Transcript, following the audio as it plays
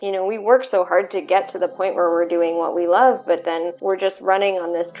We work so hard to get to the point where we're doing what we love, but then we're just running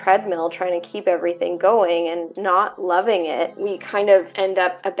on this treadmill trying to keep everything going and not loving it. We kind of end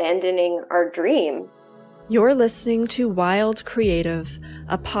up abandoning our dream. You're listening to Wild Creative,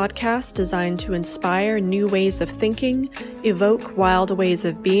 a podcast designed to inspire new ways of thinking, evoke wild ways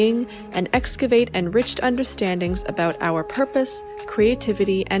of being, and excavate enriched understandings about our purpose,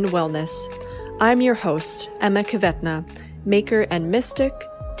 creativity, and wellness. I'm your host, Emma Kvetna, maker and mystic,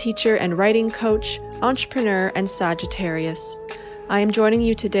 teacher and writing coach, entrepreneur, and Sagittarius. I am joining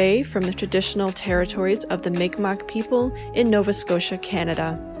you today from the traditional territories of the Mi'kmaq people in Nova Scotia,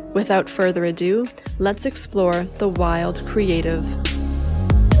 Canada. Without further ado, let's explore the wild creative.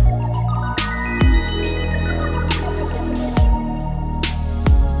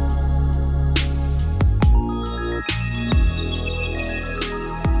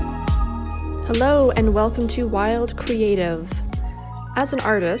 Hello and welcome to Wild Creative. As an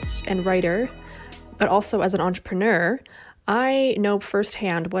artist and writer, but also as an entrepreneur, I know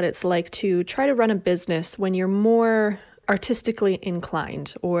firsthand what it's like to try to run a business when you're more artistically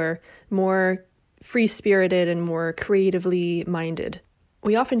inclined or more free-spirited and more creatively minded.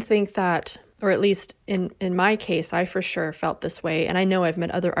 We often think that, or at least in my case, I for sure felt this way, and I know I've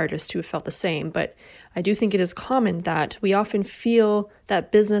met other artists who have felt the same, but I do think it is common that we often feel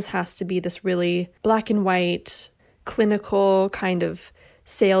that business has to be this really black and white, clinical, kind of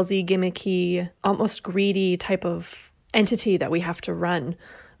salesy, gimmicky, almost greedy type of entity that we have to run.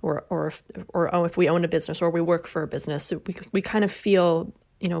 Or if we own a business or we work for a business, we kind of feel,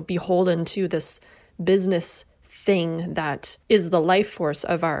 beholden to this business thing that is the life force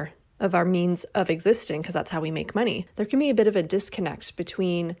of our means of existing, because that's how we make money. There can be a bit of a disconnect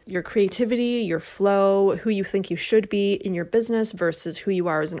between your creativity, your flow, who you think you should be in your business versus who you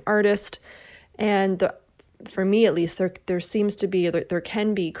are as an artist. And for me, at least, there seems to be, there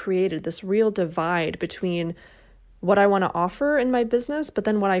can be created this real divide between what I want to offer in my business, but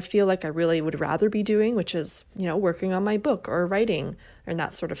then what I feel like I really would rather be doing, which is, working on my book or writing and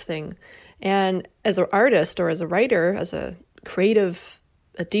that sort of thing. And as an artist or as a writer, as a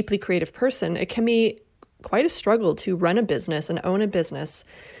deeply creative person, it can be quite a struggle to run a business and own a business,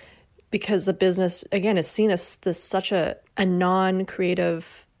 because the business, again, is seen as such a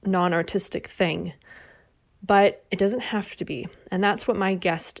non-creative, non-artistic thing. But it doesn't have to be. And that's what my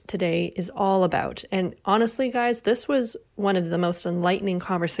guest today is all about. And honestly, guys, this was one of the most enlightening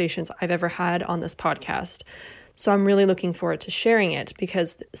conversations I've ever had on this podcast. So I'm really looking forward to sharing it,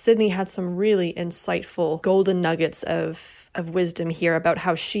 because Sydney had some really insightful golden nuggets of wisdom here about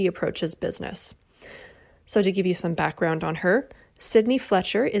how she approaches business. So to give you some background on her, Sydney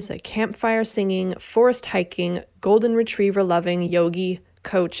Fletcher is a campfire singing, forest hiking, golden retriever loving yogi,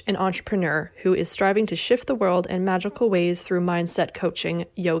 coach, and entrepreneur who is striving to shift the world in magical ways through mindset coaching,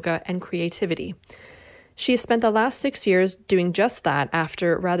 yoga, and creativity. She has spent the last 6 years doing just that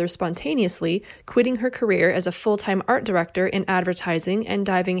after rather spontaneously quitting her career as a full-time art director in advertising and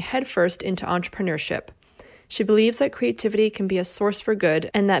diving headfirst into entrepreneurship. She believes that creativity can be a source for good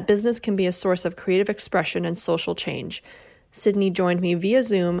and that business can be a source of creative expression and social change. Sydney joined me via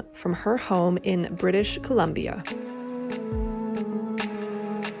Zoom from her home in British Columbia.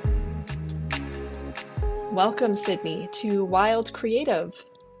 Welcome, Sydney, to Wild Creative.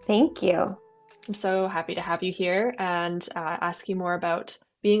 Thank you. I'm so happy to have you here and ask you more about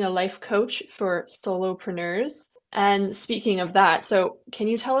being a life coach for solopreneurs. And speaking of that, so can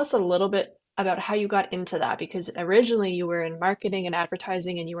you tell us a little bit about how you got into that? Because originally you were in marketing and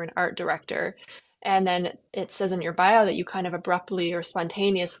advertising and you were an art director. And then it says in your bio that you kind of abruptly or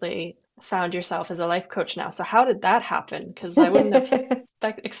spontaneously found yourself as a life coach now. So how did that happen? Because I wouldn't have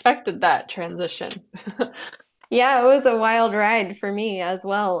expected that transition. Yeah, it was a wild ride for me as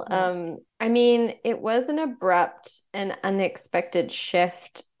well. It was an abrupt and unexpected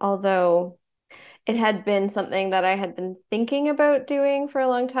shift, although it had been something that I had been thinking about doing for a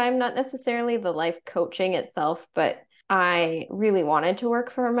long time, not necessarily the life coaching itself, but I really wanted to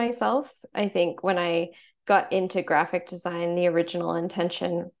work for myself. I think when I got into graphic design, the original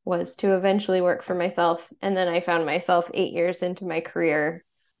intention was to eventually work for myself. And then I found myself 8 years into my career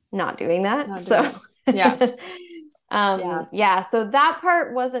not doing that. Yes. So that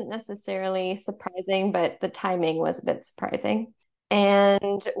part wasn't necessarily surprising, but the timing was a bit surprising.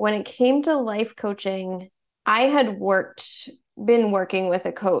 And when it came to life coaching, I had been working with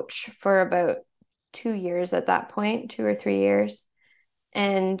a coach for about 2 years at that point, 2 or 3 years.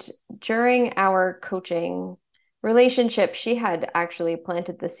 And during our coaching relationship, she had actually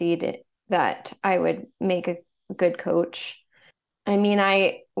planted the seed that I would make a good coach. I mean,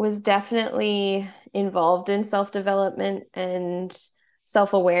 I was definitely involved in self-development and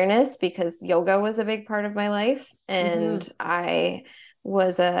self-awareness because yoga was a big part of my life. Mm-hmm. And I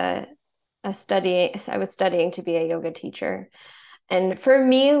was I was studying to be a yoga teacher. And for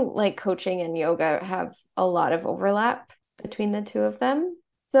me, like coaching and yoga have a lot of overlap between the two of them.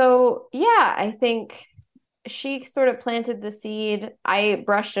 So, yeah, I think she sort of planted the seed. I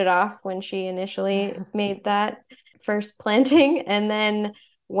brushed it off when she initially made that first planting. And then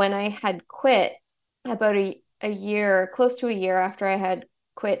when I had quit, about a year, close to a year after I had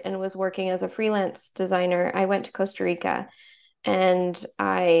quit and was working as a freelance designer, I went to Costa Rica and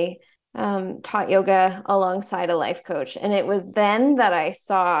I taught yoga alongside a life coach. And it was then that I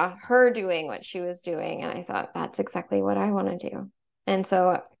saw her doing what she was doing. And I thought, that's exactly what I want to do. And so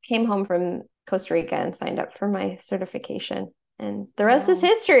I came home from Costa Rica and signed up for my certification. And the rest is Wow.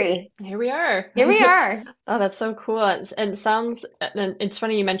 history. Here we are. Here we are. Oh, that's so cool. And it sounds, and it's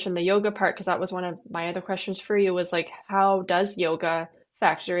funny you mentioned the yoga part because that was one of my other questions for you was like, how does yoga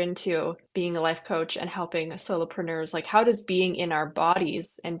factor into being a life coach and helping solopreneurs? Like, how does being in our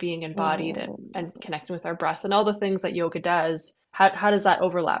bodies and being embodied Mm, and connecting with our breath and all the things that yoga does, how does that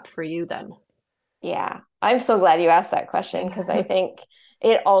overlap for you then? yeah, I'm so glad you asked that question because I think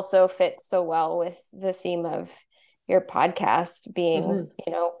it also fits so well with the theme of your podcast being,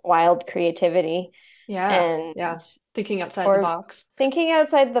 Hmm. wild creativity Yeah, and yeah. Thinking outside the or box. thinking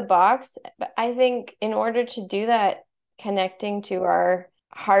outside the box. But I think in order to do that, connecting to our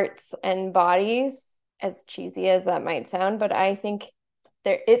hearts and bodies, as cheesy as that might sound, but I think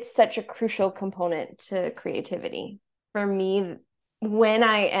it's such a crucial component to creativity. For me, when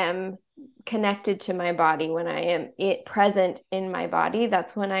I am connected to my body, when I am present in my body,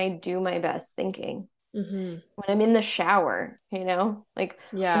 that's when I do my best thinking. Hmm. When I'm in the shower, like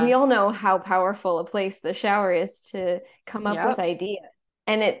we Yeah. all know how powerful a place the shower is to come up with Yep. ideas.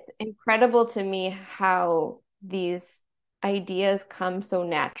 And it's incredible to me how these ideas come so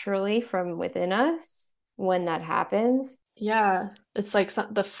naturally from within us when that happens. Yeah, it's like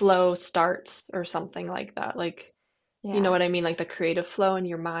the flow starts or something like that. Like, you know Yeah. what I mean? Like the creative flow in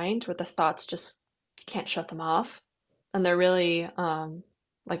your mind where the thoughts just you can't shut them off. And they're really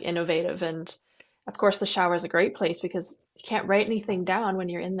like innovative. And of course, the shower is a great place because you can't write anything down when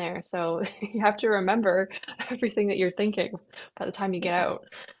you're in there. So you have to remember everything that you're thinking by the time you get Yeah. out.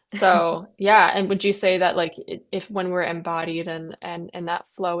 So yeah, and would you say that like if when we're embodied and that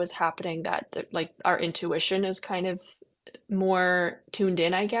flow is happening, that like our intuition is kind of more tuned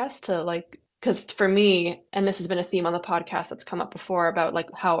in, I guess, to like, because for me, and this has been a theme on the podcast that's come up before about like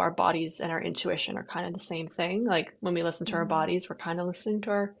how our bodies and our intuition are kind of the same thing. Like when we listen to our Mhm. bodies, we're kind of listening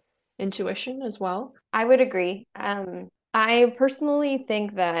to our intuition as well. I would agree. I personally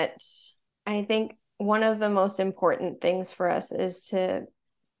think that I think one of the most important things for us is to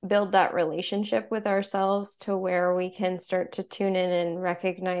build that relationship with ourselves to where we can start to tune in and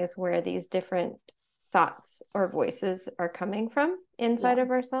recognize where these different thoughts or voices are coming from inside Yeah. of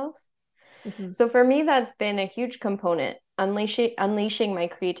ourselves. Hmm. So for me, that's been a huge component, unleashing my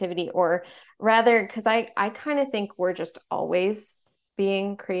creativity, or rather, because I kind of think we're just always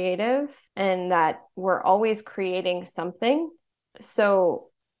being creative and that we're always creating something. So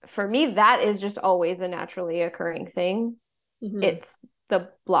for me, that is just always a naturally occurring thing. Hmm. It's the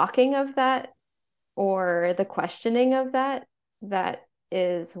blocking of that or the questioning of that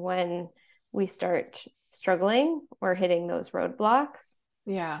is when we start struggling or hitting those roadblocks.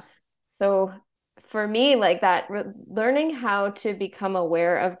 Yeah. So for me, like that, learning how to become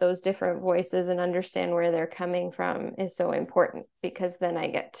aware of those different voices and understand where they're coming from is so important because then I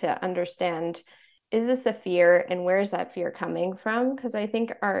get to understand, is this a fear and where is that fear coming from? Because I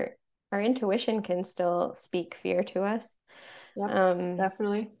think our intuition can still speak fear to us. Yep. Um,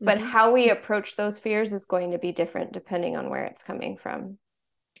 Definitely. but Hmm. how we approach those fears is going to be different depending on where it's coming from.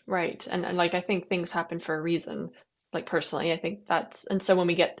 Right. And like I think things happen for a reason. Like personally, I think that's and so when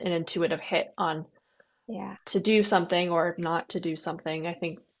we get an intuitive hit on Yeah. to do something or not to do something, I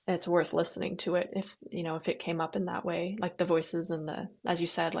think it's worth listening to it if, if it came up in that way, like the voices and as you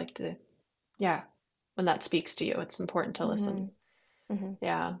said, like yeah, when that speaks to you, it's important to listen. Hmm. Hmm.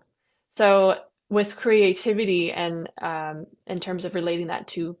 Yeah. So with creativity and in terms of relating that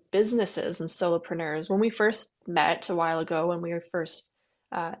to businesses and solopreneurs, when we first met a while ago, when we were first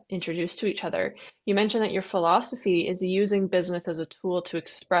introduced to each other, you mentioned that your philosophy is using business as a tool to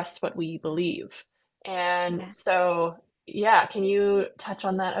express what we believe. And Yeah. so, yeah, can you touch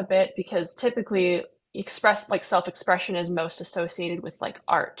on that a bit? Because typically, like self-expression is most associated with like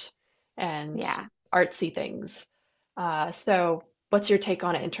art and Yeah. artsy things. So what's your take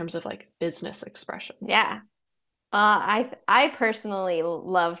on it in terms of like business expression? Yeah. I personally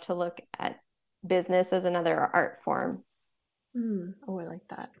love to look at business as another art form. Mm. Oh, I like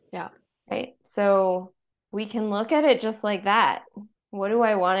that. Yeah. right? So we can look at it just like that. What do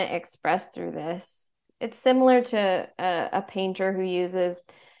I want to express through this? It's similar to a painter who uses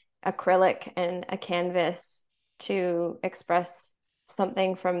acrylic and a canvas to express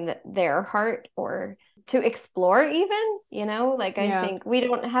something from their heart or to explore even, like I Yeah. think we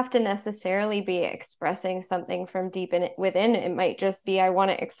don't have to necessarily be expressing something from deep within. It might just be I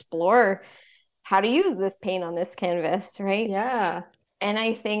want to explore how to use this paint on this canvas, right? Yeah. And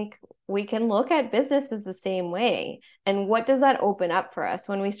I think we can look at businesses the same way. And what does that open up for us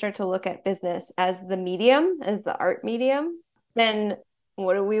when we start to look at business as the medium, as the art medium? Then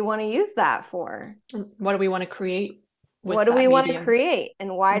what do we want to use that for? And what do we want to create What with do that we want to medium? create?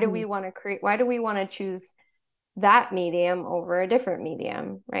 And why do Hmm. we want to create? Why do we want to choose that medium over a different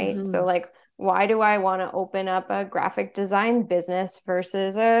medium, right? So, Hmm. like, why do I want to open up a graphic design business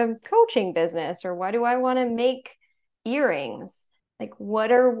versus a coaching business? Or why do I want to make earrings? Like,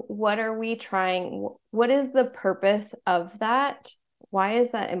 what are we trying? What is the purpose of that? Why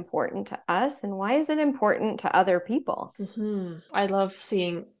is that important to us? And why is it important to other people? Hmm. I love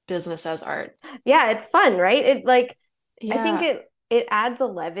seeing business as art. Yeah, it's fun, right? I think Yeah. it adds a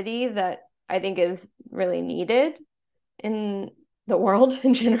levity that I think is really needed in the world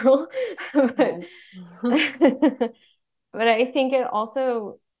in general. But Yes. but I think it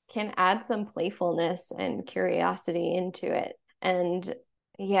also can add some playfulness and curiosity into it. And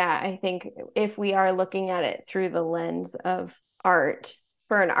yeah, I think if we are looking at it through the lens of art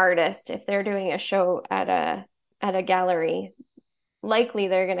for an artist, if they're doing a show at a gallery, likely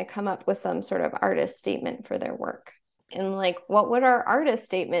they're going to come up with some sort of artist statement for their work. And like, what would our artist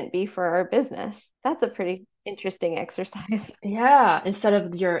statement be for our business? That's a pretty interesting exercise. Yeah, instead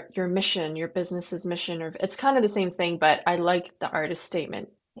of your mission, your business's mission, or it's kind of the same thing, but I like the artist statement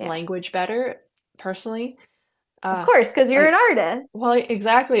Yeah, language better, personally. of Uh, course, because you're an like, artist. well,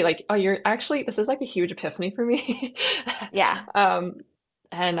 exactly. Like, oh, you're actually, this is like a huge epiphany for me. Yeah, Um,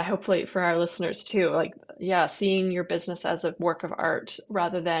 and hopefully for our listeners too. Like, yeah, seeing your business as a work of art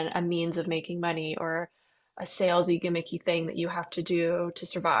rather than a means of making money or a salesy, gimmicky thing that you have to do to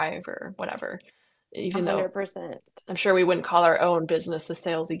survive or whatever. Even though 100%. I'm sure we wouldn't call our own business a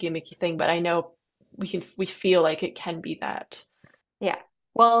salesy, gimmicky thing, but I know we feel like it can be that. Yeah.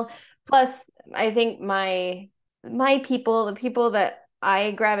 Well, plus I think my people, the people that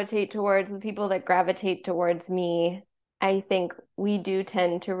I gravitate towards, the people that gravitate towards me, I think we do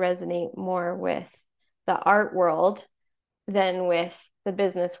tend to resonate more with the art world than with the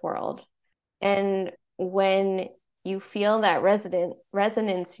business world. And when you feel that resident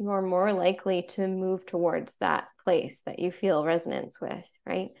resonance, you're more likely to move towards that place that you feel resonance with,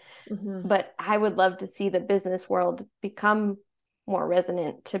 right? Hmm. But I would love to see the business world become more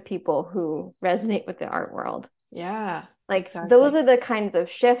resonant to people who resonate with the art world. Yeah, Like those exactly. are the kinds of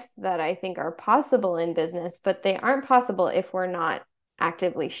shifts that I think are possible in business, but they aren't possible if we're not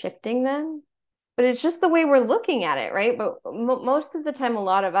actively shifting them. But it's just the way we're looking at it, right? But most of the time, a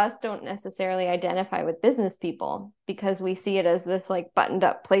lot of us don't necessarily identify with business people because we see it as this like buttoned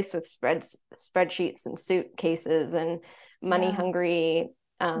up place with spreadsheets and suitcases and money Yeah, hungry,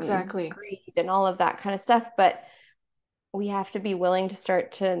 exactly. greed and all of that kind of stuff. But we have to be willing to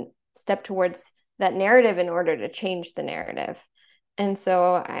start to step towards that narrative in order to change the narrative. And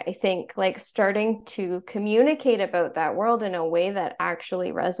so I think like starting to communicate about that world in a way that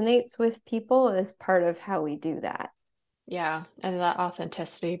actually resonates with people is part of how we do that. Yeah, and that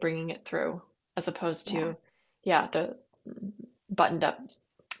authenticity, bringing it through, as opposed Yeah. to, yeah, the buttoned up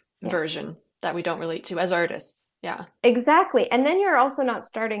Yeah. version that we don't relate to as artists. Yeah. Exactly. And then you're also not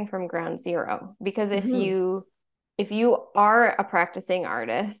starting from ground zero because if Hmm. you are a practicing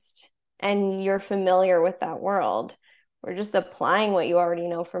artist and you're familiar with that world, we're just applying what you already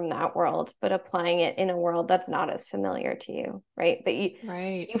know from that world, but applying it in a world that's not as familiar to you, right? But you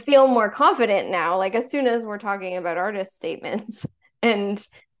Right. you feel more confident now. Like as soon as we're talking about artist statements and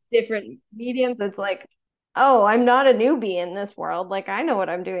different mediums, it's like, oh, I'm not a newbie in this world. Like I know what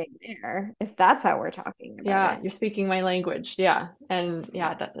I'm doing there, if that's how we're talking about Yeah, it. you're speaking my language. Yeah. And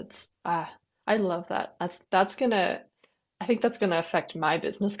yeah, Yeah. that's I love that. That's gonna I think that's gonna affect my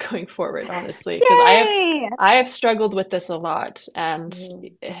business going forward, honestly, because Yay! I have struggled with this a lot. And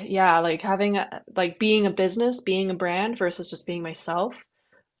Mhm. yeah, like like being a business, being a brand versus just being myself.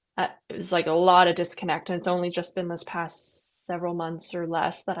 It was like a lot of disconnect, and it's only just been this past several months or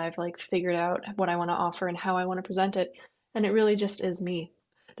less that I've like figured out what I want to offer and how I want to present it. And it really just is me.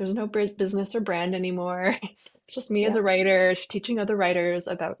 There's no business or brand anymore. It's just me as a Yep. writer teaching other writers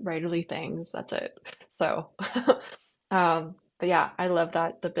about writerly things. That's it. So, but yeah, I love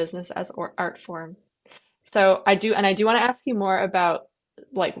that the business as or art form. So I do want to ask you more about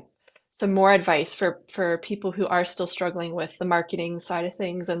like some more advice for people who are still struggling with the marketing side of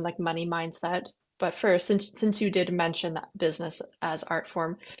things and like money mindset. But first, since you did mention that business as art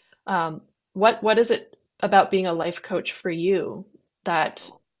form, um, what is it about being a life coach for you that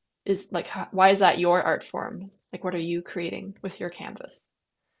is like why is that your art form? Like what are you creating with your canvas?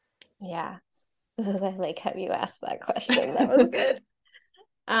 Yeah. I like how you asked that question. That was good.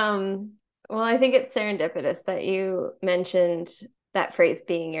 Um, well, I think it's serendipitous that you mentioned that phrase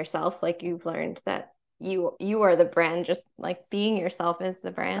being yourself. Like you've learned that you are the brand, just like being yourself is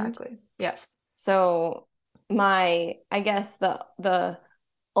the brand. Exactly. Yes. So I guess the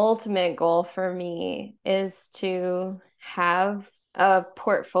ultimate goal for me is to have a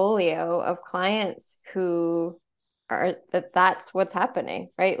portfolio of clients who are that's what's happening,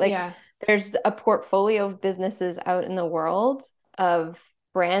 right? Like Yeah. there's a portfolio of businesses out in the world of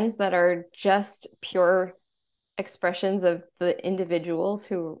brands that are just pure expressions of the individuals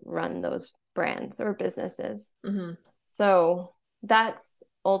who run those brands or businesses. Hmm. So that's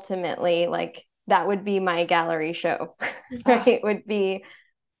ultimately like that would be my gallery show, Ah, right? Would be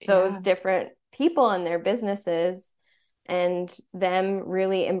those yeah. different people and their businesses and them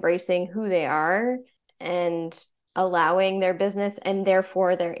really embracing who they are and allowing their business and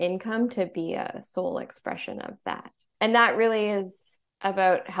therefore their income to be a sole expression of that. And that really is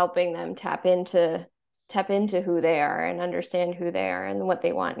about helping them tap into who they are and understand who they are and what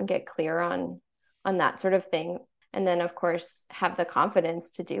they want and get clear on that sort of thing. And then of course have the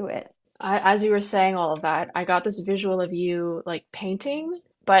confidence to do it. As you were saying all of that, I got this visual of you like painting,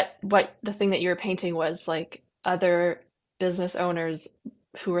 but what the thing that you were painting was like other business owners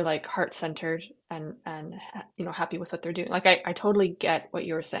who were like heart-centered and you know happy with what they're doing. Like I totally get what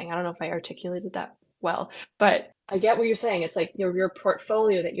you were saying. I don't know if I articulated that well, but I get what you're saying. It's like your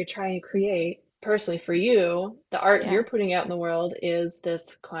portfolio that you're trying to create personally for you, the art you're Yeah. putting out in the world is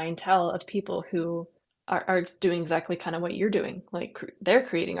this clientele of people who are doing exactly kind of what you're doing. Like they're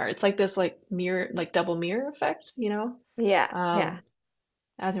creating art. It's like this like mirror, like double mirror effect, you know? Yeah. Um, Yeah.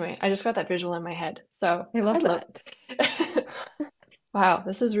 anyway, I just got that visual in my head. So I I love love, that. wow,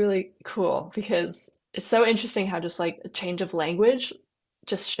 this is really cool because it's so interesting how just like a change of language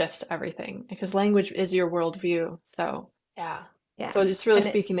just shifts everything because language is your worldview. So yeah. So Yeah. it's really And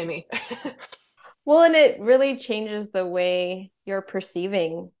it speaking to me. Well, and it really changes the way you're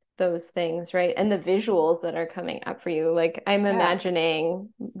perceiving those things, right? And the visuals that are coming up for you. Like I'm Yeah. imagining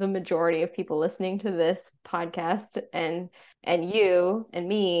the majority of people listening to this podcast and you and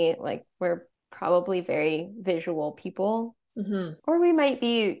me, like we're probably very visual people, Hmm. or we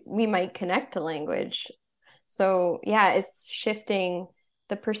might connect to language. So yeah, it's shifting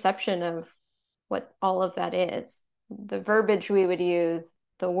the perception of what all of that is, the verbiage we would use,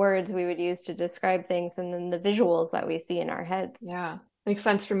 the words we would use to describe things, and then the visuals that we see in our heads. Yeah, makes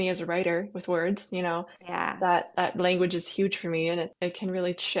sense for me as a writer with words, you know, Yeah. that language is huge for me and it can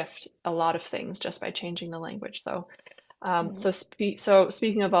really shift a lot of things just by changing the language. So Mhm. so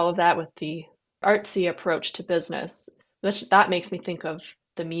speaking of all of that with the artsy approach to business, that makes me think of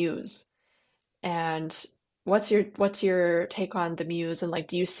the Muse. And what's your take on the Muse and like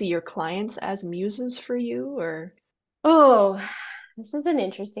do you see your clients as muses for you or Oh, this is an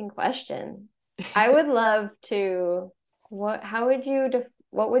interesting question. I would love to, how would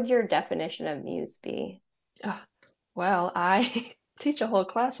what would your definition of muse be? Ah, well, I teach a whole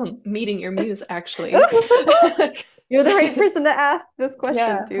class on meeting your muse actually. You're the right person to ask this question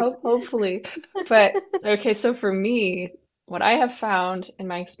Yeah, to. hopefully. But okay, so for me, what I have found in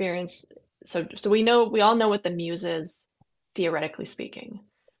my experience, so we all know what the muse is, theoretically speaking,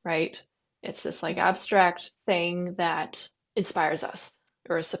 right? It's this like abstract thing that inspires us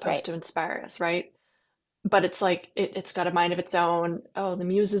or is supposed Right. to inspire us, right? But it's like it's got a mind of its own. Oh, the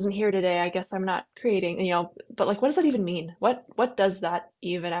muse isn't here today. I guess I'm not creating, you know. But like, what does that even mean? What does that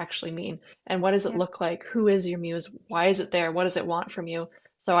even actually mean? And what does it Yeah. look like? Who is your muse? Why is it there? What does it want from you?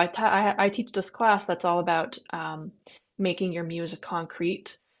 So I teach this class that's all about making your muse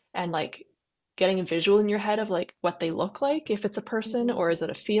concrete and like getting a visual in your head of like what they look like, if it's a person or is Mhm. it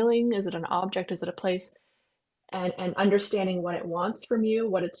a feeling? Is it an object? Is it a place? And understanding what it wants from you,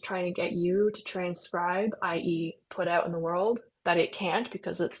 what it's trying to get you to transcribe, i.e., put out in the world, that it can't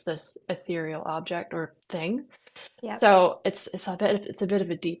because it's this ethereal object or thing. Yep. So it's a bit of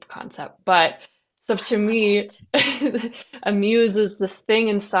a deep concept, but so I to love me, it. a muse is this thing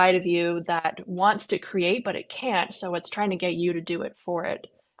inside of you that wants to create, but it can't. So it's trying to get you to do it for it.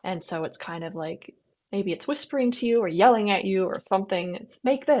 And so it's kind of like maybe it's whispering to you or yelling at you or something,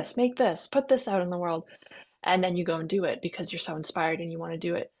 make this, put this out in the world and then you go and do it because you're so inspired and you want to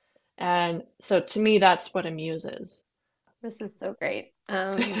do it. And so to me, that's what a muse is. This is so great.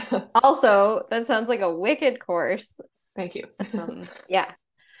 Also, that sounds like a wicked course. Thank you. Yeah.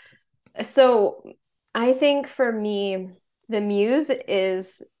 So I think for me, the muse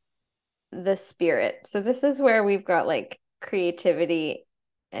is the spirit. So this is where we've got like creativity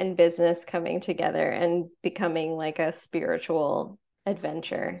and business coming together and becoming like a spiritual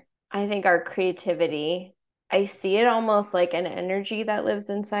adventure. I think our creativity, I see it almost like an energy that lives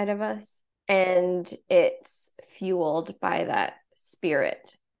inside of us, and it's fueled by that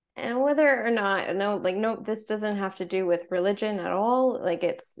spirit. And whether or not, no, like no, this doesn't have to do with religion at all. Like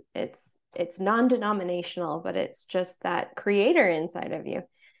it's non-denominational, but it's just that creator inside of you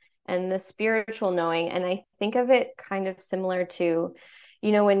and the spiritual knowing. And I think of it kind of similar to,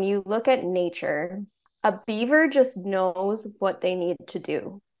 when you look at nature, a beaver just knows what they need to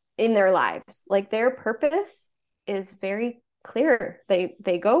do in their lives. Like their purpose is very clear.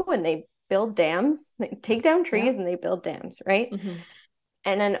 They go and they build dams, they take down Yeah. trees and they build dams, right? Hmm.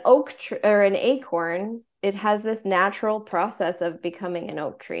 And an oak tree or an acorn, it has this natural process of becoming an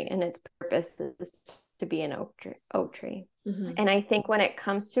oak tree, and its purpose is to be an oak tree. Hmm. And I think when it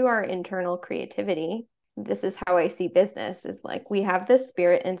comes to our internal creativity, this is how I see business is like we have this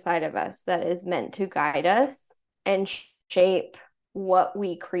spirit inside of us that is meant to guide us and shape what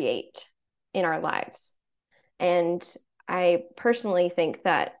we create in our lives. And I personally think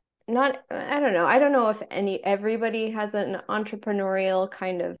that not, I don't know if everybody has an entrepreneurial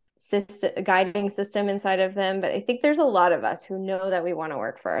kind of system, guiding system inside of them, but I think there's a lot of us who know that we want to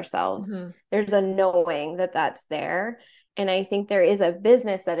work for ourselves. Hmm. There's a knowing that that's there. And I think there is a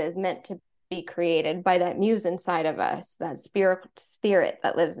business that is meant to be created by that muse inside of us, that spirit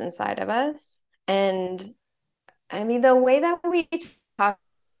that lives inside of us. And I mean, the way that we talk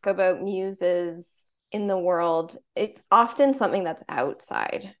about muses in the world, it's often something that's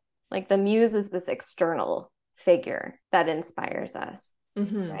outside. Like the muse is this external figure that inspires us,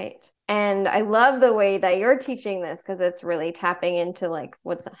 Hmm. right? And I love the way that you're teaching this because it's really tapping into like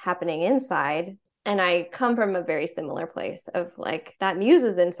what's happening inside. And I come from a very similar place of like that muse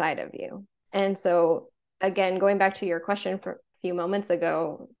is inside of you. And so, again, going back to your question for a few moments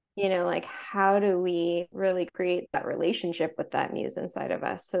ago, like how do we really create that relationship with that muse inside of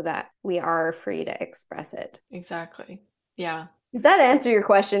us so that we are free to express it? Exactly. Yeah. Did that answer your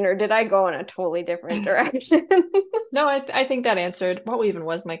question, or did I go in a totally different direction? No, I think that answered what even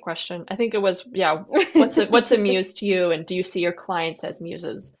was my question. I think it was, yeah, what's a muse to you, and do you see your clients as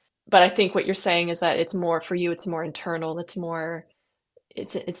muses? But I think what you're saying is that it's more for you, it's more internal,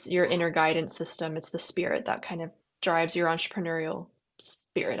 it's your inner guidance system, it's the spirit that kind of drives your entrepreneurial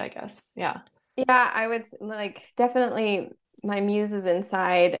spirit, I guess. Yeah. Yeah, I would like definitely my muse is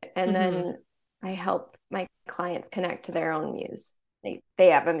inside, and Hmm. then I help my clients connect to their own muse. They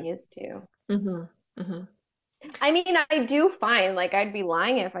have a muse too. Hmm. Hmm. I mean, I do find like I'd be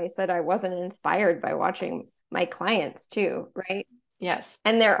lying if I said I wasn't inspired by watching my clients too, right? Yes.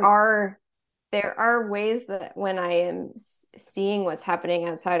 And there are ways that when I am seeing what's happening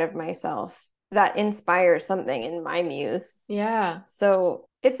outside of myself that inspires something in my muse. Yeah. So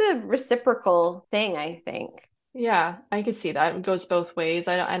it's a reciprocal thing, I think. Yeah, I could see that. It goes both ways.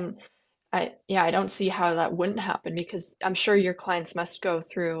 Yeah, I don't see how that wouldn't happen because I'm sure your clients must go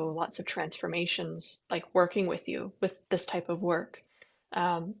through lots of transformations, like working with you with this type of work.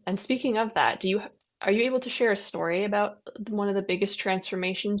 And speaking of that, are you able to share a story about one of the biggest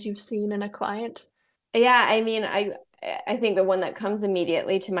transformations you've seen in a client? Yeah, I mean, I think the one that comes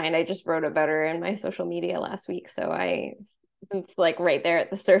immediately to mind, I just wrote about her in my social media last week, so it's like right there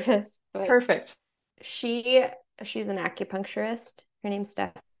at the surface. But Perfect. she she's an acupuncturist. Her name's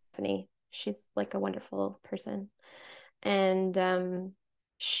Stephanie. She's like a wonderful person. And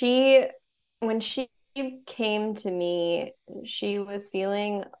she when she came to me, she was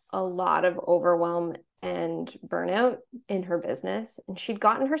feeling a lot of overwhelm and burnout in her business. And she'd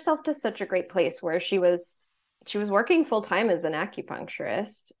gotten herself to such a great place where she was working full time as an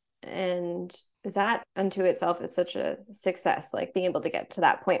acupuncturist. And that unto itself is such a success, like being able to get to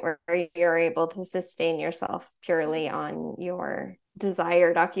that point where you're able to sustain yourself purely on your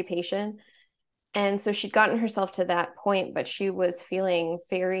desired occupation. And so she'd gotten herself to that point, but she was feeling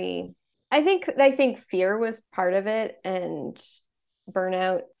very, I think fear was part of it, and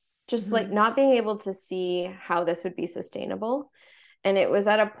burnout, just like Hmm. not being able to see how this would be sustainable. And it was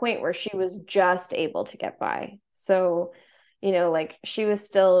at a point where she was just able to get by. So, like she was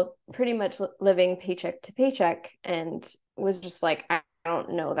still pretty much living paycheck to paycheck and was just like, I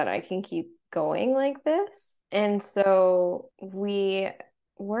don't know that I can keep going like this. And so we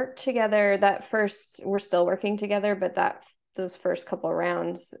worked together. We're still working together, but those first couple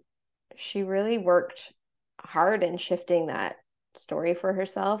rounds, she really worked hard in shifting that story for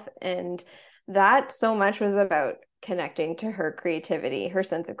herself. And that so much was about connecting to her creativity, her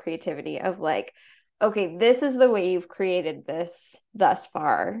sense of creativity of like, okay, this is the way you've created this thus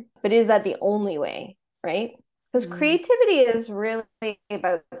far, but is that the only way, right? Because Mm. creativity is really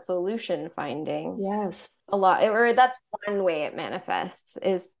about solution finding Yes. a lot, or that's one way it manifests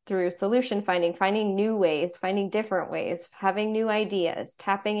is through solution finding, finding new ways, finding different ways, having new ideas,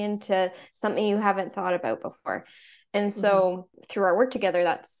 tapping into something you haven't thought about before. And Hmm. so through our work together,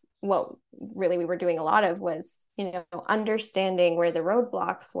 that's what really we were doing a lot of was, understanding where the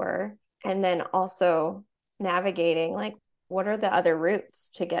roadblocks were and then also navigating like what are the other routes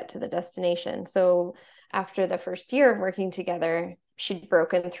to get to the destination. So after the first year of working together, she'd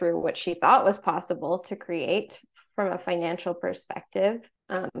broken through what she thought was possible to create from a financial perspective.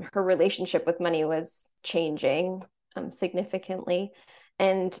 Her relationship with money was changing significantly,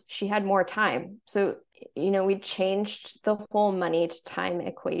 and she had more time. So, we changed the whole money to time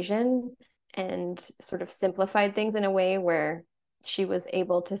equation and sort of simplified things in a way where she was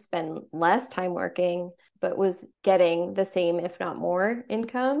able to spend less time working, but was getting the same, if not more,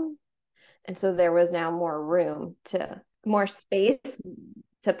 income. And so there was now more space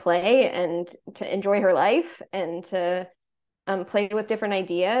to play and to enjoy her life and to play with different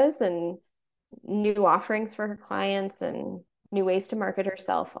ideas and new offerings for her clients and new ways to market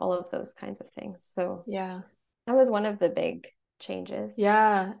herself, all of those kinds of things. So Yeah. that was one of the big changes.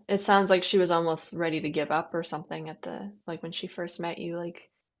 Yeah. It sounds like she was almost ready to give up or something at like when she first met you, like.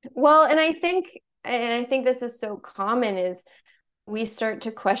 Well, and I think this is so common is we start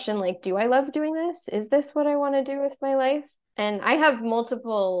to question like, do I love doing this? Is this what I want to do with my life? And I have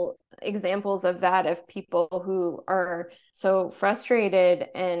multiple examples of that of people who are so frustrated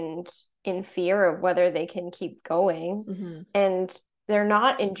and in fear of whether they can keep going Hmm. and they're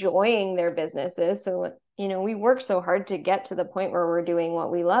not enjoying their businesses. So, we work so hard to get to the point where we're doing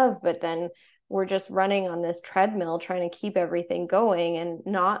what we love, but then we're just running on this treadmill trying to keep everything going and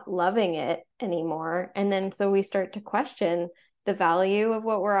not loving it anymore. And then so we start to question the value of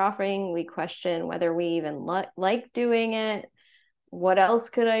what we're offering. We question whether we even like doing it. What else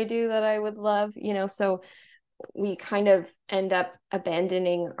could I do that I would love? So we kind of end up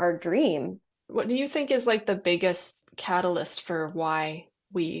abandoning our dream. What do you think is like the biggest catalyst for why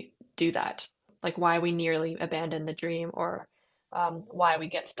we do that? Like why we nearly abandon the dream or why we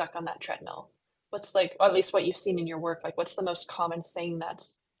get stuck on that treadmill? What's like, or at least what you've seen in your work, like what's the most common thing that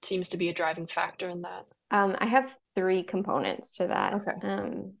seems to be a driving factor in that? I have three components to that.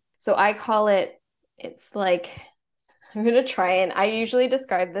 Okay. So I call it's like, I usually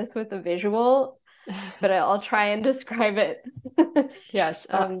describe this with a visual, but I'll try and describe it Yes.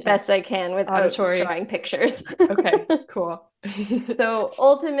 Yeah. best I can without Auditory. drawing pictures. Okay, cool. So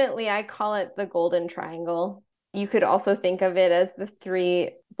ultimately, I call it the golden triangle. You could also think of it as the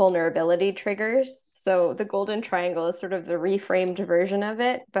three vulnerability triggers. So the golden triangle is sort of the reframed version of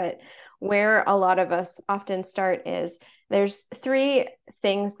it, but where a lot of us often start is there's three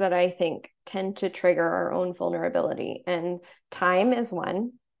things that I think tend to trigger our own vulnerability, and time is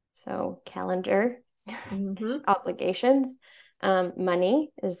one. So calendar, Hmm. obligations.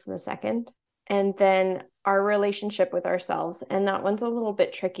 Money is the second. And then our relationship with ourselves. And that one's a little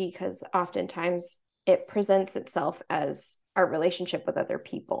bit tricky because oftentimes it presents itself as our relationship with other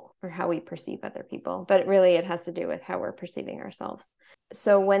people or how we perceive other people. But really, it has to do with how we're perceiving ourselves.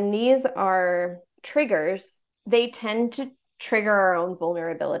 So when these are triggers, they tend to trigger our own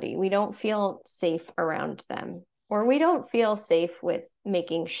vulnerability. We don't feel safe around them, or we don't feel safe with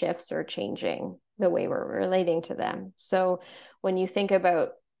making shifts or changing the way we're relating to them. So when you think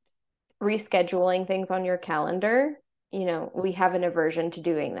about rescheduling things on your calendar, we have an aversion to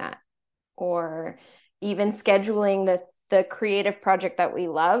doing that. Or even scheduling the creative project that we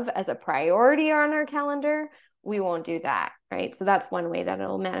love as a priority on our calendar, we won't do that, right? So that's one way that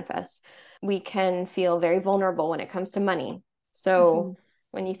it'll manifest. We can feel very vulnerable when it comes to money. Hmm. So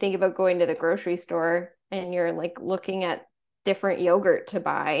when you think about going to the grocery store and you're like looking at different yogurt to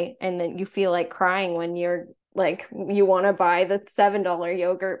buy, and then you feel like crying when you're like you want to buy the $7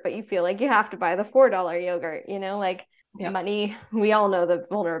 yogurt, but you feel like you have to buy the $4 yogurt, like Yep. money, we all know the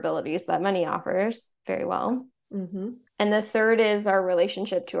vulnerabilities that money offers very well. Hmm. And the third is our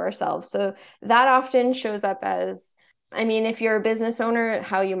relationship to ourselves. So that often shows up as, I mean, if you're a business owner,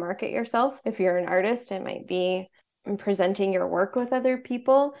 how you market yourself. If you're an artist, it might be presenting your work with other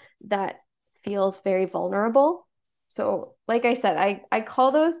people that feels very vulnerable. So, like I said, I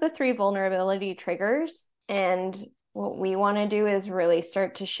call those the three vulnerability triggers. And what we want to do is really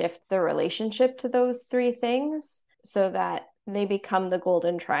start to shift the relationship to those three things so that they become the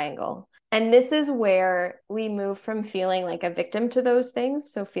golden triangle. And this is where we move from feeling like a victim to those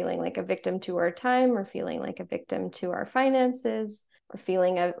things. So, feeling like a victim to our time, or feeling like a victim to our finances, or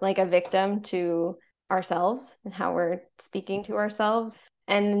feeling like a victim to ourselves and how we're speaking to ourselves,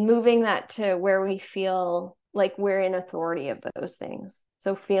 and moving that to where we feel like we're in authority of those things.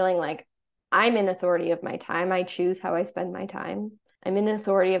 So, feeling like I'm in authority of my time. I choose how I spend my time. I'm in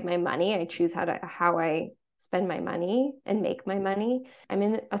authority of my money. I choose how I spend my money and make my money. I'm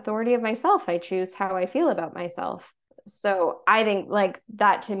in authority of myself. I choose how I feel about myself. So I think like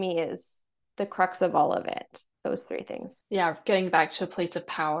that to me is the crux of all of it, those three things. Yeah, getting back to a place of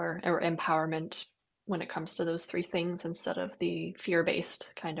power or empowerment when it comes to those three things instead of the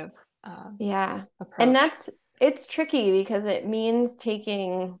fear-based kind of Yeah. And approach. it's tricky because it means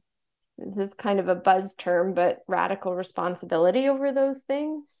taking, this is kind of a buzz term, but radical responsibility over those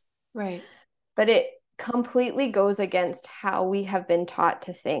things. Right. But it completely goes against how we have been taught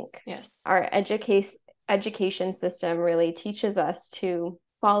to think. Yes. Our education system really teaches us to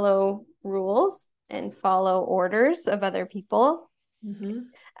follow rules and follow orders of other people. Mm-hmm.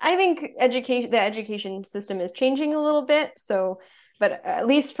 I think the education system is changing a little bit. So, but at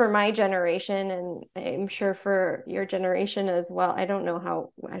least for my generation, and I'm sure for your generation as well, I don't know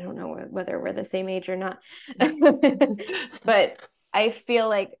whether we're the same age or not. But I feel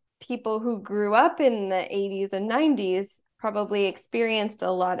like people who grew up in the 80s and 90s probably experienced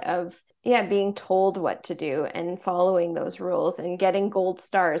a lot of, yeah, being told what to do and following those rules and getting gold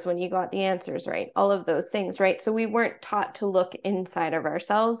stars when you got the answers right, all of those things, right? So we weren't taught to look inside of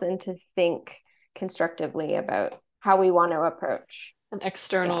ourselves and to think constructively about how we want to approach. An Yeah,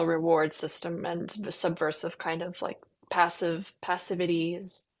 external reward system and subversive kind of like passivity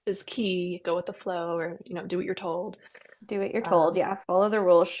is key. Go with the flow, or do what you're told. do what you're told. Um, Yeah, follow the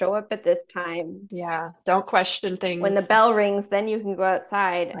rules, show up at this time. yeah, don't question When the things. bell rings, then you can go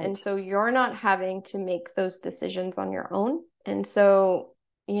outside. And Right. so you're not having to make those decisions on your own. And so,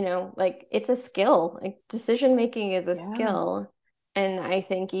 like it's a skill. Like decision making is a Yeah. skill. And I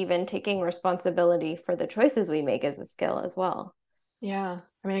think even taking responsibility for the choices we make is a skill as well. Yeah.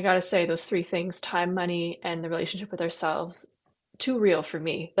 I mean, I gotta say, those three things, time, money, and the relationship with ourselves, too real for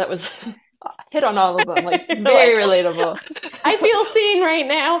me. That was hit on all of them, like You're very like, relatable. I feel seen right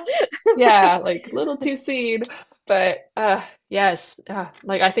now. Yeah, like little too seen. But yes,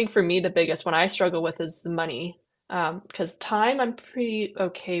 like I think for me the biggest one I struggle with is the money. Because time I'm pretty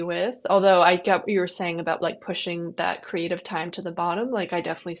okay with. Although I get what you were saying about like pushing that creative time to the bottom. Like I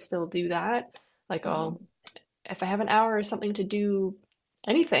definitely still do that. Like I'll Mhm. if I have an hour or something to do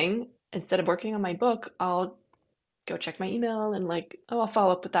anything, instead of working on my book, I'll go check my email and like, oh, I'll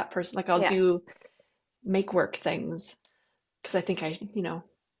follow up with that person. Like I'll Yeah, do make work things because I think I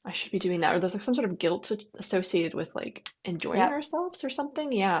should be doing that. Or there's like some sort of guilt associated with like enjoying yep, ourselves or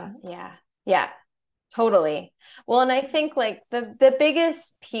something. Yeah. yeah, yeah. Totally. Well, and I think like the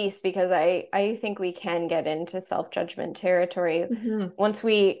biggest piece, because I think we can get into self-judgment territory Hmm. once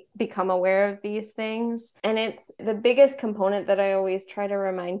we become aware of these things. And it's the biggest component that I always try to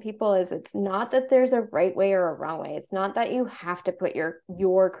remind people is it's not that there's a right way or a wrong way. It's not that you have to put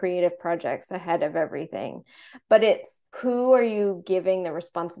your creative projects ahead of everything, but it's who are you giving the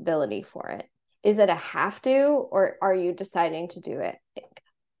responsibility for it? Is it a have to, or are you deciding to do it?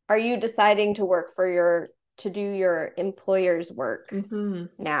 Are you deciding to do your employer's work Hmm.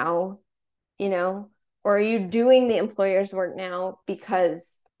 now, you know, or are you doing the employer's work now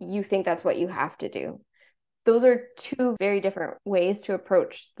because you think that's what you have to do? Those are two very different ways to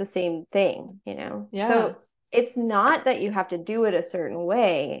approach the same thing. Yeah. So it's not that you have to do it a certain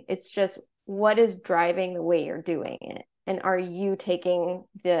way. It's just what is driving the way you're doing it. And are you taking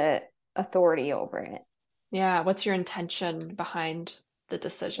the authority over it? Yeah. What's your intention behind the Yeah.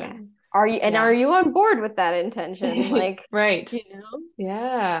 decision? Are Yeah. you on board with that intention? Like, Right. you know?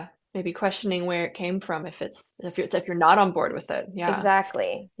 Yeah. Maybe questioning where it came from if you're not on board with it. Yeah.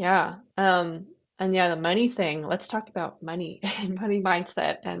 Exactly. Yeah. And yeah, the money thing. Let's talk about money and money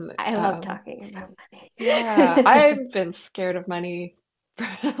mindset. And I love talking about yeah, money. I've been scared of money for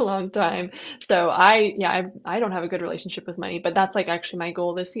a long time. So I don't have a good relationship with money, but that's like actually my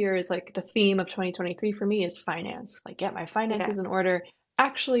goal this year is like the theme of 2023 for me is finance. Like get my Yeah, finances in order,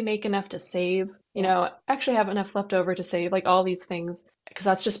 actually make enough to save, yeah. actually have enough left over to save, like all these things, because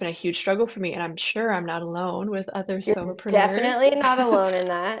that's just been a huge struggle for me. And I'm sure I'm not alone with other You're solopreneurs. definitely not alone in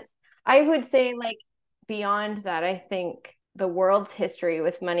that. I would say, like, beyond that, I think the world's history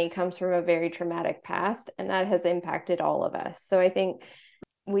with money comes from a very traumatic past, and that has impacted all of us. So I think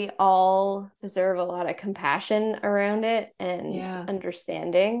we all deserve a lot of compassion around it and Yeah.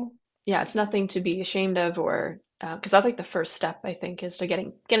 understanding. Yeah, it's nothing to be ashamed of or because that's like the first step, I think, is to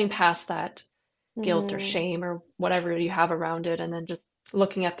getting past that guilt or Hmm. shame or whatever you have around it, and then just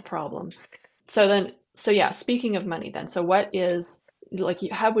looking at the problem. So yeah, speaking of money then, so what is like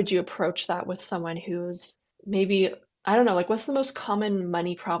how would you approach that with someone who's maybe, I don't know, like what's the most common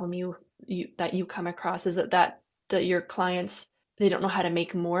money problem you that you come across? Is it that your clients, they don't know how to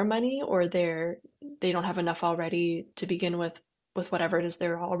make more money, or they don't have enough already to begin with whatever it is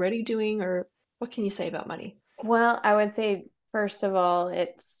they're already doing, or what can you say about money? Well, I would say, first of all,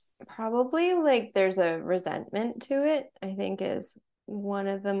 it's probably like there's a resentment to it, I think is one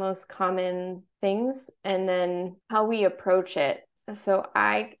of the most common things. And then how we approach it. So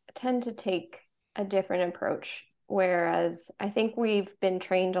I tend to take a different approach, whereas I think we've been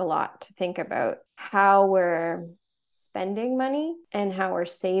trained a lot to think about how we're spending money and how we're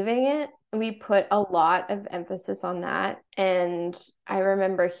saving it. We put a lot of emphasis on that. And I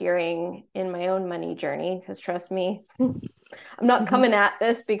remember hearing in my own money journey, because trust me, I'm not Hmm. coming at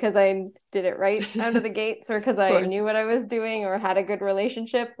this because I did it right out of the gates or because Of I course. knew what I was doing or had a good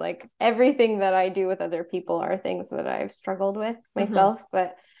relationship. Like everything that I do with other people are things that I've struggled with Hmm. myself.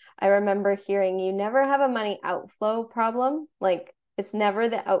 But I remember hearing you never have a money outflow problem. Like it's never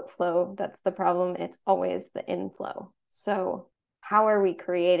the outflow that's the problem, it's always the inflow. So, how are we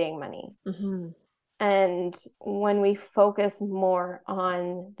creating money? Hmm. And when we focus more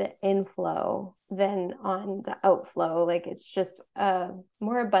on the inflow than on the outflow, like it's just a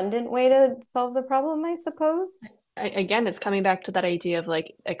more abundant way to solve the problem, I suppose. Again, it's coming back to that idea of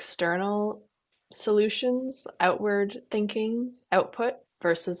like external solutions, outward thinking, output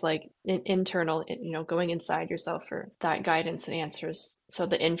versus like internal, going inside yourself for that guidance and answers. So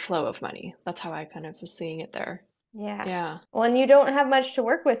the inflow of money. That's how I kind of was seeing it there. Yeah. Yeah. Well, and you don't have much to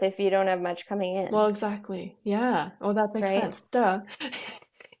work with if you don't have much coming Well, in, exactly. Yeah. Oh, that makes right? sense. Duh.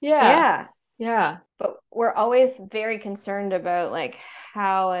 Yeah. Yeah. Yeah. But we're always very concerned about like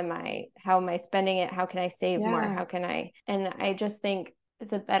how am I spending it? How can I save more? Yeah. How can I? And I just think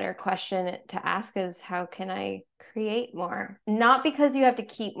the better question to ask is how can I create more? Not because you have to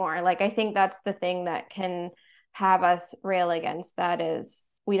keep more. Like I think that's the thing that can have us rail against that is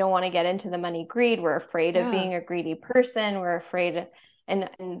we don't want to get into the money greed. We're afraid of Yeah. being a greedy person. We're afraid and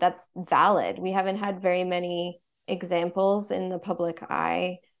that's valid. We haven't had very many examples in the public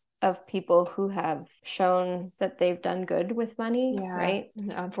eye of people who have shown that they've done good with money, Yeah. right?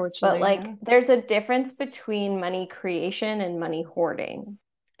 But Unfortunately, like yeah. there's a difference between money creation and money hoarding.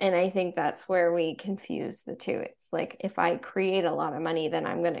 And I think that's where we confuse the two. It's like if I create a lot of money, then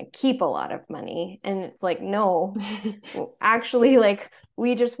I'm going to keep a lot of money. And it's like, no, actually, like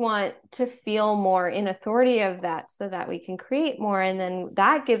we just want to feel more in authority of that so that we can create more. And then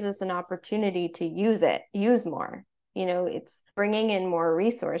that gives us an opportunity to use more. It's bringing in more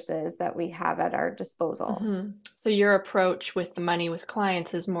resources that we have at our disposal. Hmm. So your approach with the money with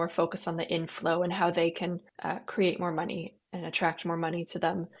clients is more focused on the inflow and how they can create more money and attract more money to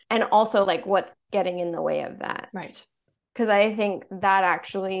them. And also, like, what's getting in the way of that? Right. Because I think that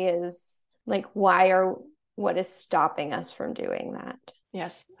actually is like, what is stopping us from doing that?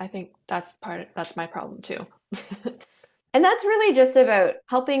 Yes, I think that's my problem too. And that's really just about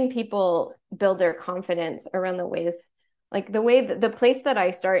helping people build their confidence around the ways, like the place that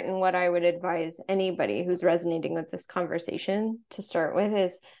I start and what I would advise anybody who's resonating with this conversation to start with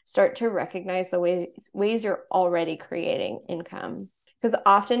is start to recognize the ways you're already creating income. Because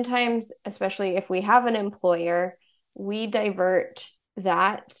oftentimes, especially if we have an employer, we divert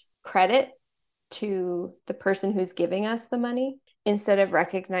that credit to the person who's giving us the money instead of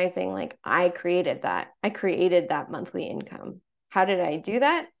recognizing like I created that monthly income. How did I do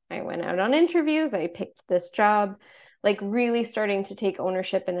that? I went out on interviews, I picked this job, like really starting to take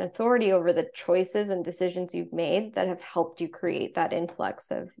ownership and authority over the choices and decisions you've made that have helped you create that influx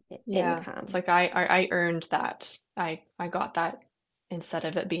of Yeah, it's income. like I earned that. I got that instead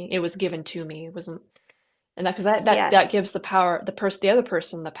of it was given to me. It wasn't, and that because that Yes. gives the other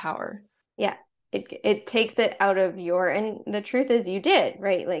person the power. Yeah. It takes it out of your, and the truth is you did,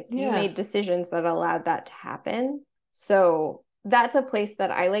 right? Like you Yeah. made decisions that allowed that to happen. So that's a place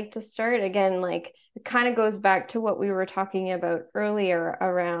that I like to start. Again, like it kind of goes back to what we were talking about earlier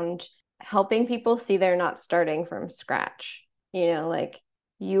around helping people see they're not starting from scratch. Like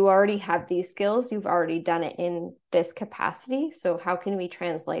you already have these skills, you've already done it in this capacity. So how can we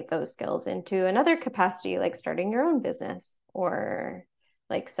translate those skills into another capacity, like starting your own business or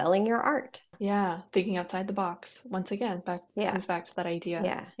like selling your art? Yeah, thinking outside the box. Once again, back Yeah. comes back to that idea.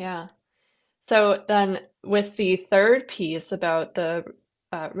 Yeah. Yeah. So then with the third piece about the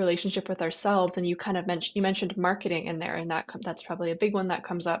relationship with ourselves, and you kind of mentioned marketing in there, and that's probably a big one that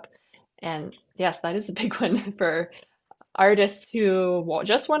comes up. And yes, that is a big one for artists who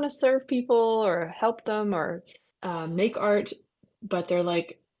just want to serve people or help them or make art, but they're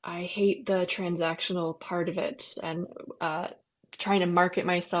like, I hate the transactional part of it and uh, trying to market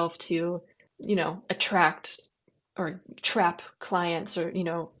myself to, attract or trap clients or, in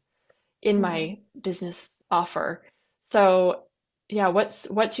Mhm. my business offer. So, yeah,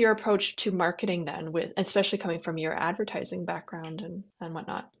 what's your approach to marketing then with, especially coming from your advertising background and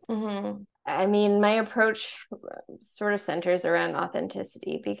whatnot? I mean, my approach sort of centers around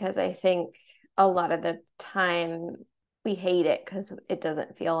authenticity because I think a lot of the time we hate it because it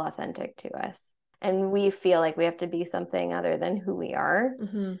doesn't feel authentic to us. And we feel like we have to be something other than who we are,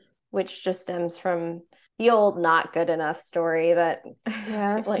 Hmm. which just stems from the old not good enough story that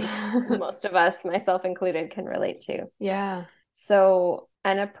Yes. like most of us, myself included, can relate to. Yeah. So,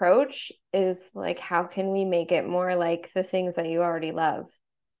 an approach is like, how can we make it more like the things that you already love?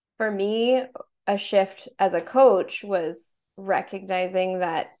 For me, a shift as a coach was recognizing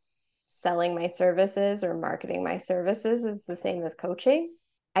that selling my services or marketing my services is the same as coaching.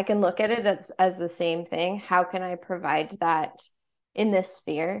 I can look at it as the same thing. How can I provide that in this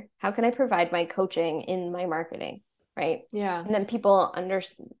sphere? How can I provide my coaching in my marketing? Right. Yeah. And then people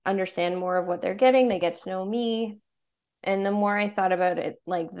understand more of what they're getting. They get to know me. And the more I thought about it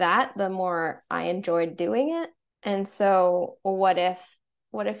like that, the more I enjoyed doing it. And so what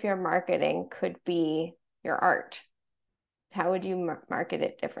if your marketing could be your art? How would you market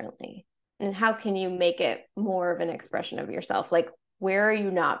it differently? And how can you make it more of an expression of yourself? Like where are you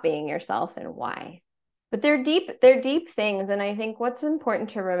not being yourself and why? But they're deep things. And I think what's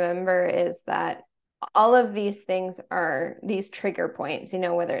important to remember is that all of these things are these trigger points,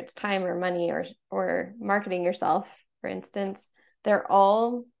 whether it's time or money or marketing yourself, for instance, they're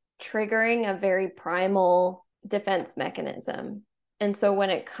all triggering a very primal defense mechanism. And so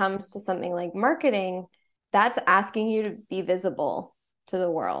when it comes to something like marketing, that's asking you to be visible to the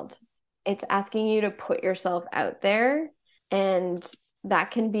world. It's asking you to put yourself out there. And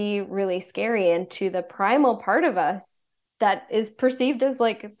that can be really scary. And to the primal part of us, that is perceived as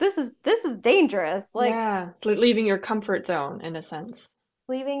like, this is dangerous. Like Yeah. It's like leaving your comfort zone in a sense.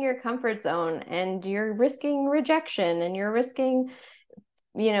 leaving your comfort zone and you're risking rejection and you're risking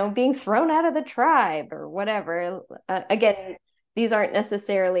being thrown out of the tribe or whatever. Again, these aren't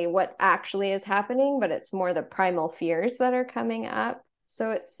necessarily what actually is happening, but it's more the primal fears that are coming up.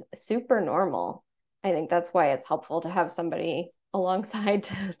 So it's super normal. I think that's why it's helpful to have somebody alongside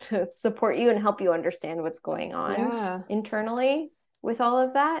to support you and help you understand what's going on Yeah. internally with all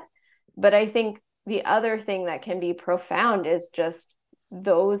of that. But I think the other thing that can be profound is just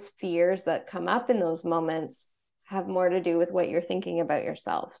those fears that come up in those moments have more to do with what you're thinking about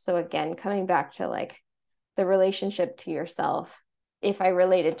yourself. So again, coming back to like the relationship to yourself, if I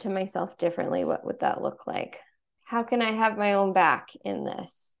related to myself differently, what would that look like? How can I have my own back in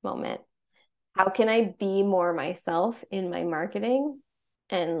this moment? How can I be more myself in my marketing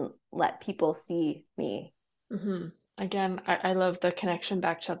and let people see me? Hmm. Again, I love the connection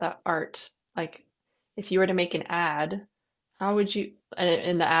back to the art. Like, if you were to make an ad, how would you,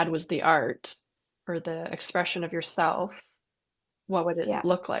 and the ad was the art or the expression of yourself, what would it Yeah.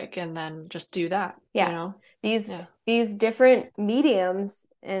 look like? And then just do that, you Yeah. know? These Yeah. these different mediums,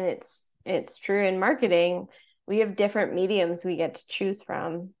 and it's true in marketing, we have different mediums we get to choose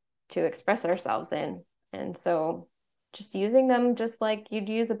from to express ourselves in. And so just using them just like you'd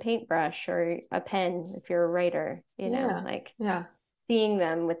use a paintbrush or a pen if you're a writer, Yeah. like Yeah. seeing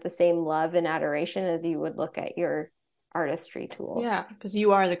them with the same love and adoration as you would look at your artistry tools. Yeah. Because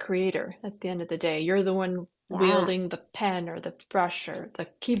you are the creator at the end of the day. You're the one Yeah. wielding the pen or the brush or the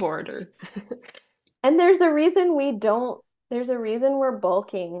keyboard or, And there's a reason we're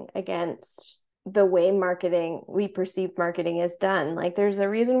bulking against the way we perceive marketing is done. Like there's a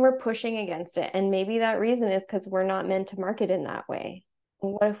reason we're pushing against it. And maybe that reason is because we're not meant to market in that way.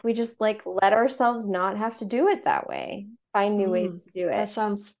 What if we just like let ourselves not have to do it that way? Find new ways mm, to do that it.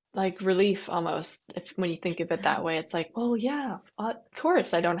 sounds like relief almost. If when you think of it that way, it's like, oh yeah, of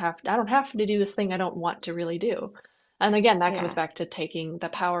course I don't have to do this thing I don't want to really do. And again, that comes Yeah, back to taking the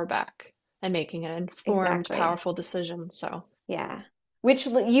power back and making an informed, exactly. powerful decision. So, Yeah. Which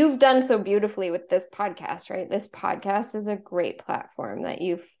you've done so beautifully with this podcast, right? This podcast is a great platform that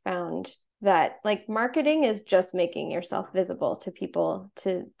you've found that like marketing is just making yourself visible to people,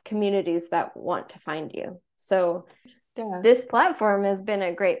 to communities that want to find you. So yeah. this platform has been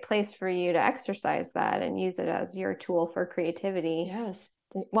a great place for you to exercise that and use it as your tool for creativity Yes.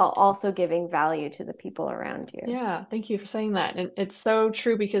 while also giving value to the people around you. Yeah, thank you for saying that. And it's so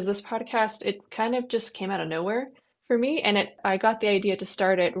true because this podcast, it kind of just came out of nowhere for me, and I got the idea to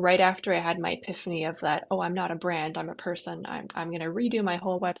start it right after I had my epiphany of that, oh, I'm not a brand, I'm a person. I'm gonna redo my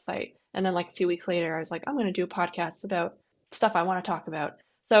whole website. And then like a few weeks later, I was like, I'm gonna do a podcast about stuff I want to talk about.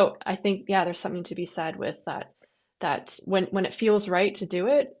 So I think, yeah, there's something to be said with that, that when it feels right to do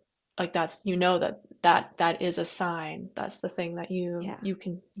it, like that's, that is a sign. That's the thing that Yeah. you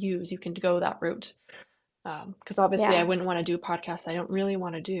can use. You can go that route. Because obviously I Yeah. wouldn't want to do podcasts I don't really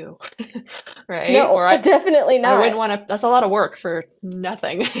want to do, right? No, Or definitely I not. wouldn't want to, that's a lot of work for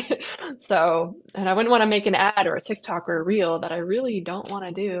nothing. So, and I wouldn't want to make an ad or a TikTok or a reel that I really don't want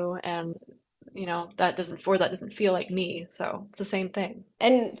to do. And, that doesn't feel like me. So it's the same thing.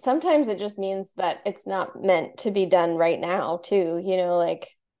 And sometimes it just means that it's not meant to be done right now, too. Like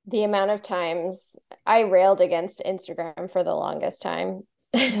the amount of times I railed against Instagram for the longest time.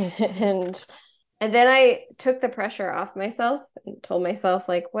 And then I took the pressure off myself and told myself,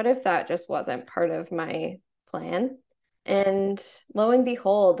 like, what if that just wasn't part of my plan? And lo and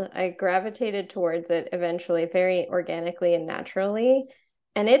behold, I gravitated towards it eventually, very organically and naturally.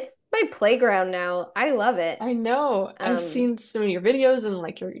 And it's my playground now. I love I it. know. I've Um, seen some of your videos and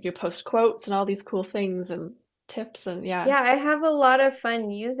like you post quotes and all these cool things and tips and yeah. yeah, I have a lot of fun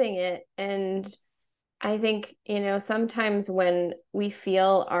using it. And I think, sometimes when we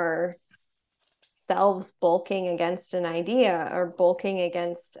feel ourselves bulking against an idea or bulking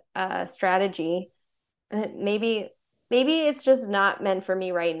against a strategy, maybe it's just not meant for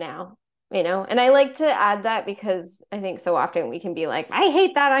me right now. And I like to add that because I think so often we can be like, I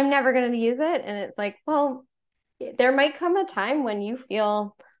hate that, I'm never going to use it. And it's like, well, there might come a time when you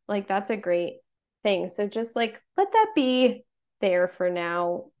feel like that's a great thing. So just like let that be there for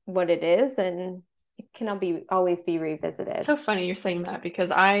now, what it is, and it can always be It's revisited. so funny you're saying that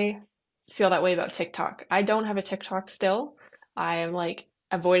because I feel that way about TikTok. I don't have a TikTok still. I am like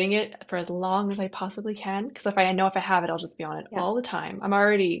avoiding it for as long as I possibly can because if I have it, I'll just be on it Yeah. all the time. I'm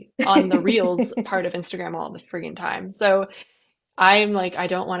already on the Reels part of Instagram all the friggin' time. So I'm like, I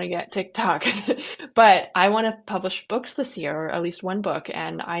don't want to get TikTok, but I want to publish books this year, or at least one book.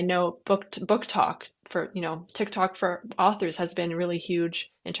 And I know book talk for, TikTok for authors has been really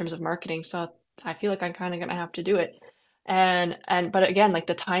huge in terms of marketing. So I feel like I'm kind of gonna have to do it. But again, like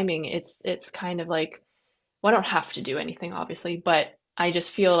the timing, it's kind of like, well, I don't have to do anything, obviously, but I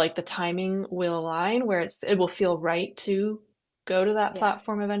just feel like the timing will align where it will feel right to go to that Yeah.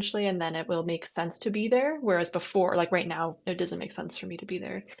 platform eventually, and then it will make sense to be there. Whereas before, like right now, it doesn't make sense for me to be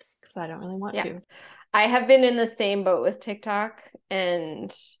there because I don't really want Yeah. to. I have been in the same boat with TikTok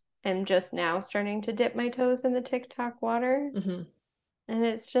and am just now starting to dip my toes in the TikTok water. Hmm. And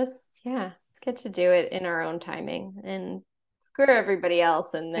it's just, yeah, let's get to do it in our own timing and screw everybody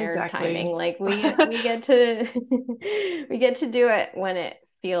else and their timing. Exactly. Like we get to we get to do it when it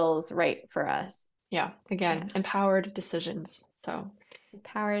feels right for us. Yeah, Yeah. again, empowered decisions. So.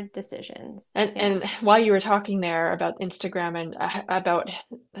 Empowered decisions. And Yeah. and while you were talking there about Instagram and about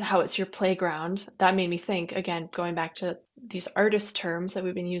how it's your playground, that made me think again, going back to these artist terms that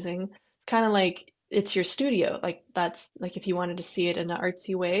we've been using, it's kind of like it's your studio. Like that's like if you wanted to see it in an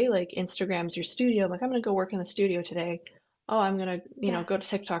artsy way, like Instagram's your studio. I'm like, I'm gonna go work in the studio today. Oh, I'm gonna, Yeah. go to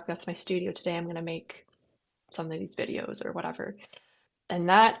TikTok. That's my studio today. I'm gonna make some of these videos or whatever. And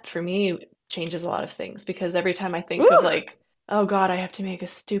that for me changes a lot of things because every time I think of Woo! like, oh God, I have to make a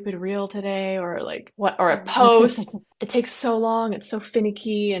stupid reel today or like what or a post, it takes so long, it's so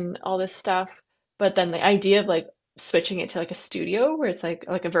finicky and all this stuff. But then the idea of like switching it to like a studio where it's like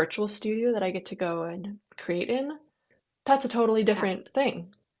a virtual studio that I get to go and create in, that's a totally Yeah. different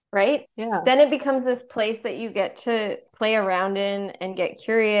thing. Right? Yeah. Then it becomes this place that you get to play around in and get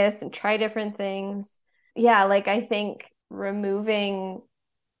curious and try different things. Yeah, like I think removing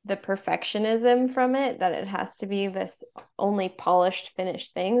the perfectionism from it, that it has to be this only polished,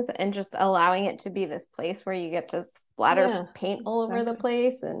 finished things, and just allowing it to be this place where you get to splatter Yeah, paint all over the exactly.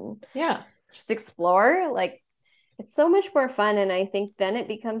 place and Yeah. just explore. Like it's so much more fun. And I think then it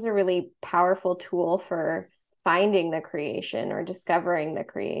becomes a really powerful tool for finding the creation or discovering the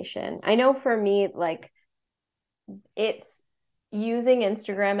creation. I know for me, like it's using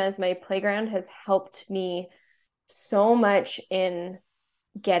Instagram as my playground has helped me so much in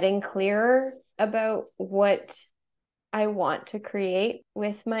getting clearer about what I want to create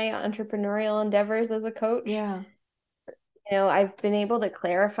with my entrepreneurial endeavors as a coach. Yeah. I've been able to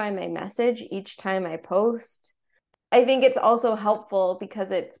clarify my message each time I post. I think it's also helpful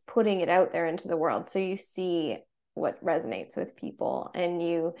because it's putting it out there into the world. So you see what resonates with people and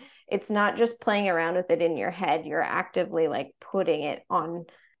it's not just playing around with it in your head. You're actively like putting it on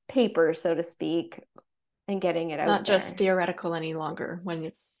paper, so to speak, and getting it It's not out just there. theoretical any longer when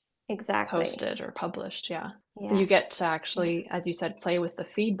it's Exactly. posted or published. Yeah. So Yeah. you get to Yeah. actually, as you said, play with the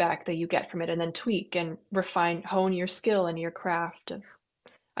feedback that you get from it and then tweak and refine, hone your skill and your craft of,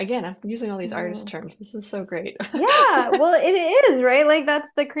 again, I'm using all these artist Mm. terms. This is so great. Yeah, well, it is, right? Like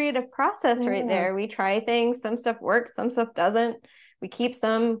that's the creative process right Yeah. there. We try things, some stuff works, some stuff doesn't. We keep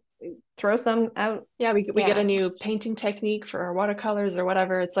some, throw some out. Yeah, we get a Yeah, new it's just, painting technique for our watercolors or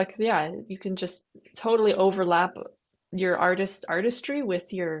whatever. It's like, yeah, you can just totally overlap your artistry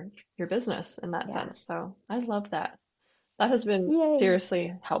with your business in that yeah. sense. So I love that. That has been Yay.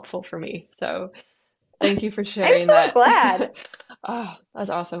 seriously helpful for me. So thank you for I'm sharing so that. glad. Oh, that's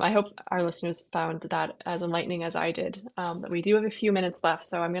awesome. I hope our listeners found that as enlightening as I did. But we do have a few minutes left,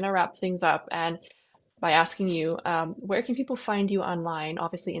 so I'm going to wrap things up and by asking you, where can people find you online?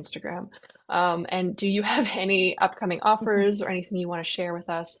 Obviously, Instagram. And do you have any upcoming offers or anything you want to share with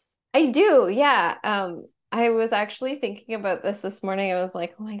us? I do, yeah. I was actually thinking about this morning. I was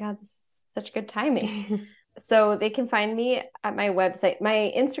like, oh my God, this is such good timing. So they can find me at my website.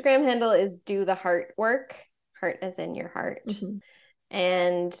 My Instagram handle is do the heart work, heart as in your heart. Mhm.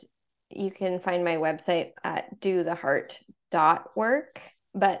 And you can find my website at dotheheart.work.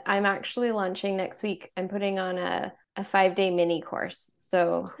 But I'm actually launching next week. I'm putting on a 5-day mini course.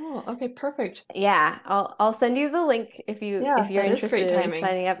 So Cool. Okay, perfect. yeah, I'll send you the link Yeah, if you're that is great interested in timing.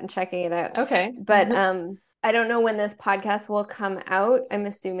 signing up and checking it out. Okay. But I don't know when this podcast will come out. I'm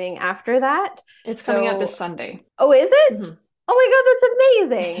assuming after that. It's coming out this So, Sunday. oh, is it? Mhm. Oh my God, that's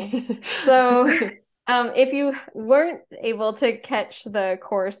amazing. So, if you weren't able to catch the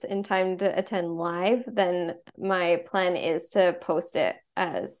course in time to attend live, then my plan is to post it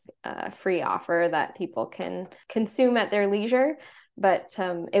as a free offer that people can consume at their leisure. But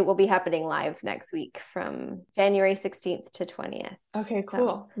it will be happening live next week from January 16th to 20th. Okay, So,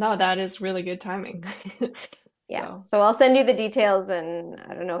 cool. No, that is really good timing. yeah. So, So I'll send you the details and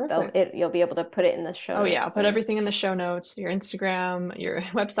I don't know if perfect. you'll be able to put it in the show Oh yeah, I'll notes put or everything in the show notes, your Instagram, your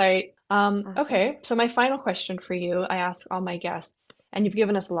website. awesome. Okay, so my final question for you, I ask all my guests, and you've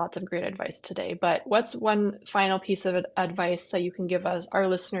given us lots of great advice today, but what's one final piece of advice that you can give us, our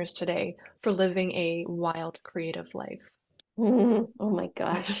listeners today, for living a wild, creative life? Oh my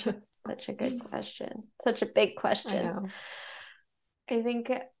gosh. Such a good question. Such a big I question. know. I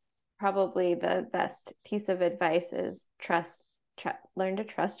think probably the best piece of advice is learn to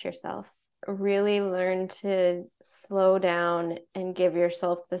trust yourself. Really learn to slow down and give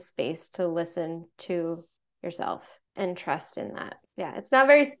yourself the space to listen to yourself and trust in that. Yeah, it's not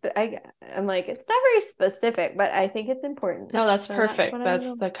very I'm like it's not very specific, but I think it's important. No, that's So that's what perfect. I would That's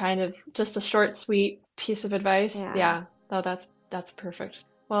go. the kind of just a short, sweet piece of advice. Yeah, Yeah, no, that's perfect.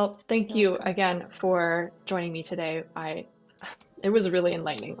 Well, thank so you perfect. again for joining me today. It was really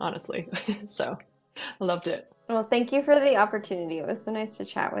enlightening, honestly. So I loved it. Well, thank you for the opportunity. It was so nice to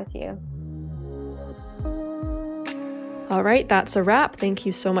chat with you. All right, that's a wrap. Thank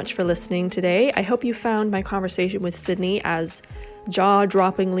you so much for listening today. I hope you found my conversation with Sydney as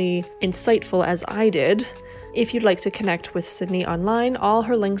jaw-droppingly insightful as I did. If you'd like to connect with Sydney online, all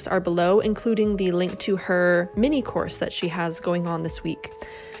her links are below, including the link to her mini course that she has going on this week.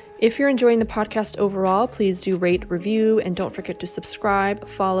 If you're enjoying the podcast overall, please do rate, review, and don't forget to subscribe,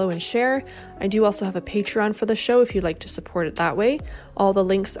 follow, and share. I do also have a Patreon for the show if you'd like to support it that way. All the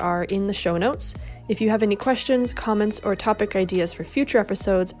links are in the show notes. If you have any questions, comments, or topic ideas for future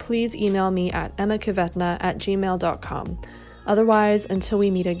episodes, please email me at emmakivetna@gmail.com. Otherwise, until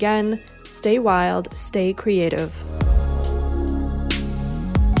we meet again, stay wild, stay creative.